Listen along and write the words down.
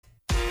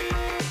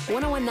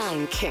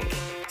1019 Kink.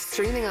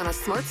 Streaming on a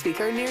smart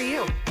speaker near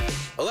you.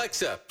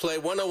 Alexa, play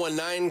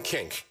 1019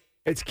 Kink.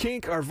 It's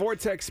Kink, our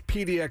Vortex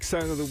PDX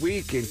song of the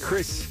week, and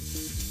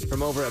Chris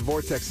from over at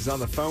Vortex is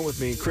on the phone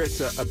with me. And Chris,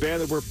 a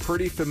band that we're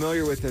pretty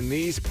familiar with in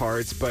these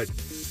parts, but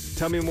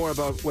tell me more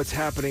about what's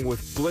happening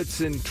with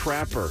Blitzen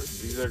Trapper.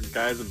 These are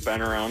guys that have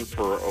been around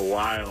for a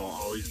while,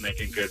 always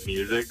making good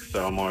music,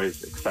 so I'm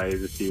always excited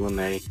to see when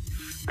they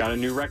got a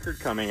new record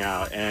coming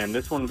out. And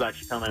this one's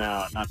actually coming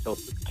out not till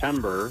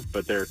September,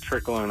 but they're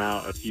trickling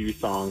out a few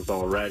songs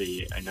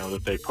already. I know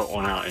that they put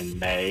one out in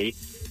May,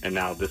 and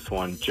now this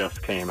one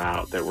just came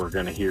out that we're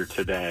going to hear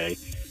today.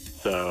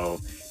 So,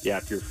 yeah,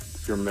 if you're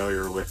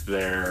familiar with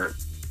their,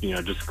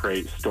 just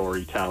great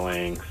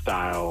storytelling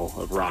style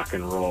of rock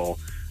and roll,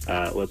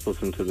 let's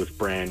listen to this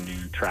brand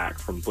new track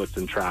from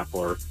Blitzen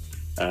Trapper.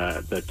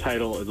 The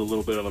title is a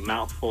little bit of a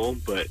mouthful,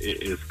 but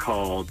it is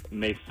called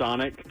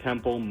Masonic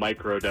Temple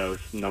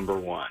Microdose Number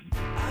 1.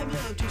 I've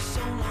loved you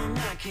so long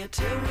I can't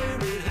tell where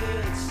it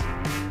hurts.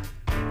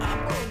 I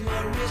broke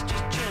my wrist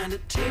just trying to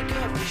take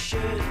off your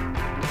shirt.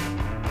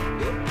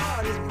 Your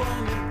party's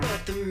bombing,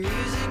 but the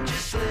music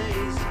just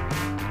slays.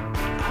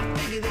 I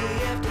figure the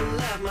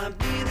afterlife might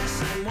be the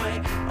same way.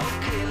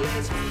 Okay,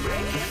 let's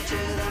break into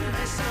the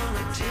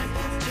Masonic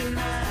Temple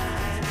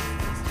tonight.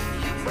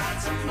 You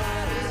brought some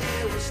lighters,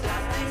 yeah, we'll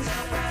start things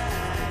out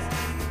right.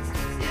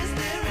 Is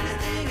there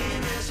anything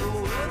in this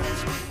world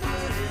that's worth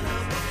putting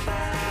up a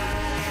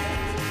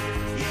fight?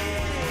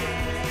 Yeah,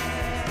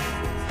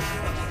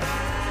 a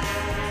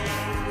fight,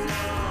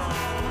 no.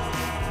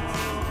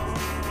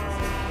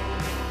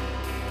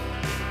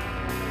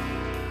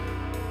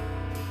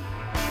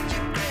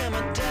 Your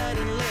grandma died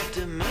and left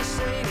a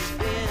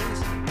Mercedes-Benz.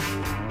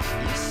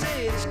 You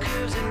say it's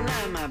curves and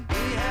I might be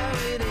how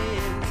it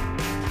ends.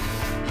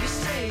 You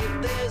say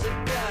if there's a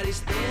God, he's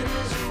thin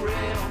as a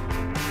rail.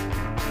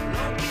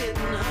 No getting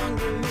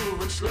hungry,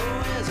 moving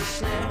slow as a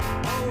snail.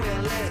 Oh,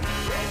 well, let's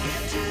break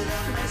into the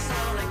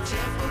Masonic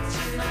Temple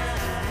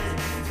tonight.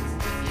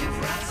 You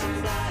brought some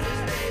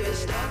lighters, baby,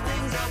 start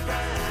things up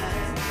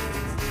right.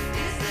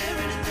 Is there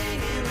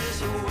anything in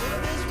this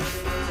world that's worth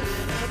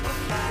putting up a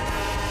fight?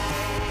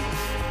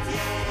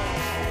 Yeah,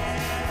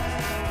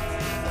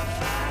 a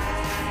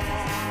fight,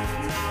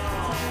 no.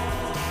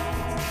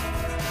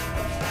 A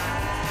fight, yeah,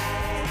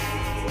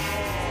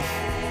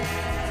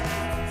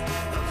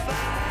 a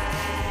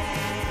fight,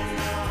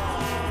 no.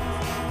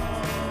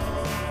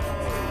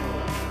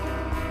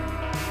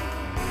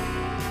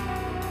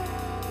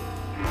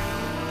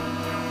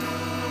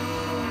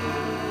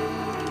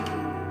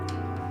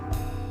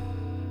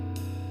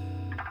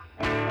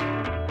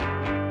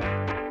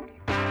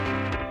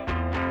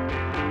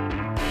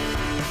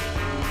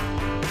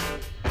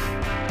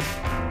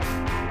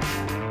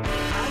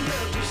 I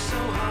loved you so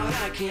hard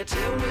I can't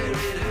tell where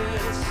it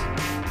hurts.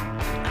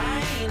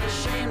 I ain't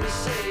ashamed to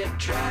say I've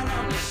tried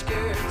on your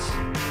skirts.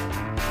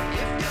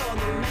 If you're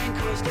the main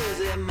course, does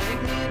that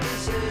make me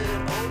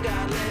dessert? Oh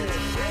God,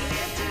 let's break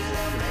into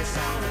the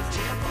Masonic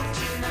Temple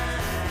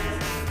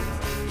tonight.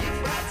 You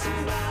brought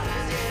some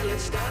lighters, yeah,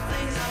 let's start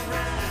things out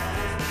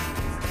right.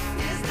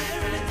 Is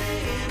there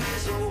anything in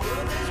this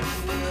world that's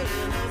worth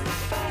putting up a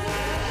fight?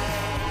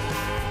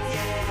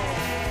 Yeah, a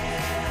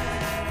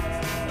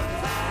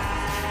fight,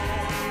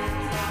 no.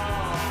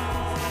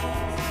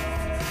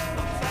 A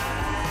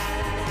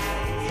fight,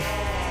 yeah, a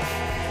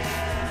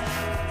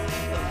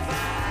fight, no. A fight, yeah, a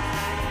fight,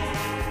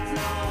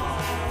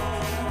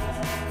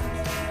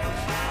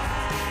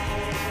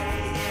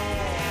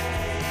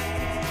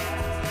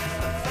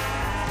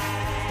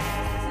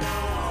 no.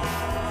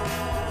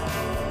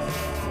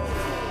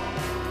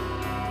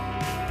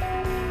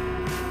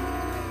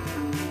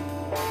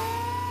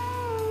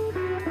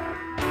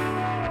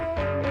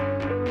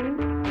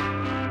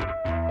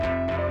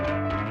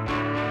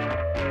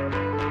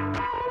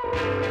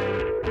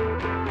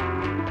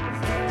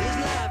 This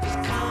life is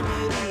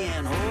comedy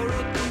and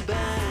horror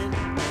combined.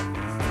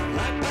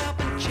 Like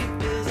popping cheap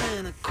pills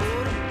and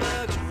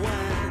 $2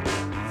 wine.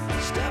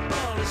 Stop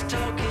all this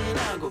talking,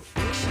 I'll go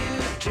fix you a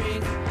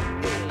drink.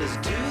 Yeah, let's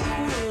do the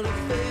world a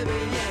favor,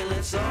 yeah,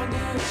 let's all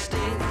go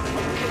extinct.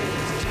 Okay,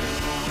 let's do the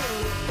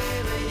world a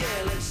favor,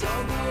 yeah, let's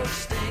all go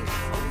extinct.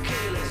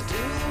 Okay, let's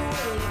do the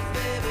world a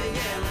favor,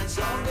 yeah, let's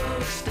all go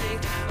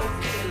extinct.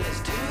 Okay, let's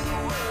do the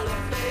world a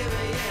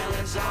favor, yeah,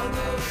 let's all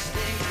go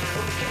extinct.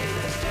 Okay,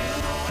 let's do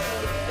the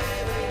world a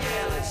favor,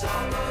 yeah, let's all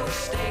go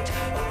extinct.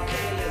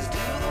 Okay, let's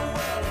do the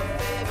world a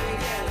favor,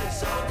 yeah,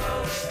 let's all go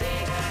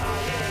extinct. Oh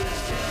yeah,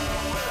 let's do the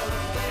world a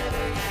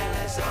favor, yeah,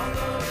 let's all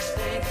go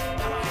extinct.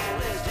 Okay,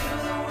 let's do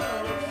the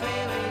world a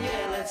favor,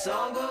 yeah, let's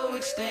all go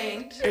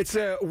extinct. It's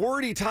a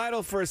wordy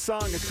title for a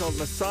song. It's called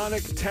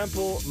Masonic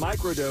Temple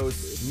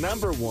Microdose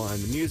Number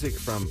 1. Music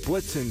from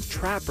Blitzen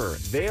Trapper.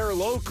 They are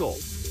local.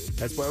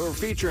 That's why we're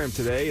featuring them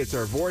today. It's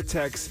our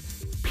Vortex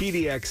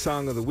PDX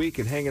song of the week,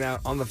 and hanging out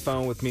on the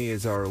phone with me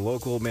is our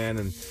local man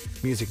and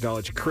music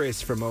knowledge,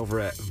 Chris, from over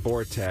at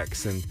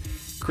Vortex. And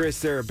Chris,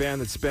 they're a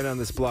band that's been on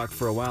this block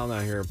for a while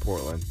now here in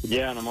Portland.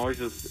 Yeah, and I'm always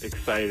just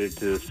excited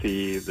to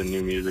see the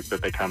new music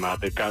that they come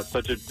out. They've got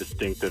such a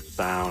distinctive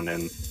sound,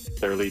 and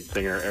their lead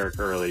singer, Eric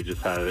Early,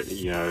 just had,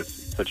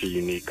 such a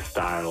unique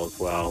style as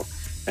well.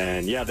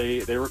 And yeah,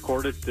 they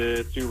recorded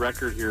this new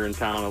record here in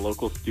town, a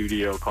local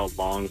studio called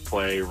Long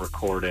Play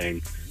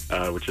Recording,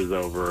 which is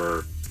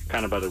over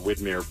kind of by the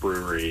Widmer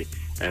Brewery.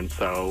 And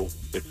so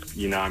it's,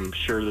 I'm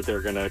sure that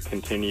they're going to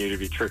continue to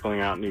be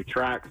trickling out new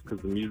tracks because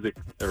the music,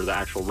 or the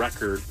actual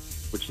record,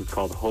 which is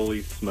called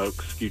Holy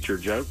Smokes Future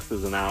Jokes,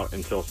 isn't out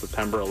until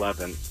September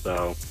 11th.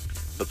 So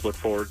let's look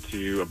forward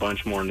to a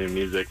bunch more new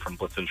music from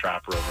Blitzen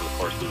Trapper over the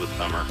course of the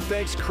summer.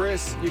 Thanks,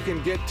 Chris. You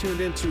can get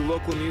tuned into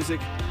local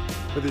music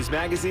with his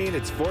magazine.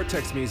 It's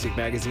Vortex Music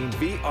Magazine,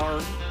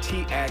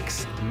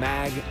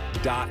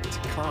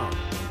 VRTXmag.com.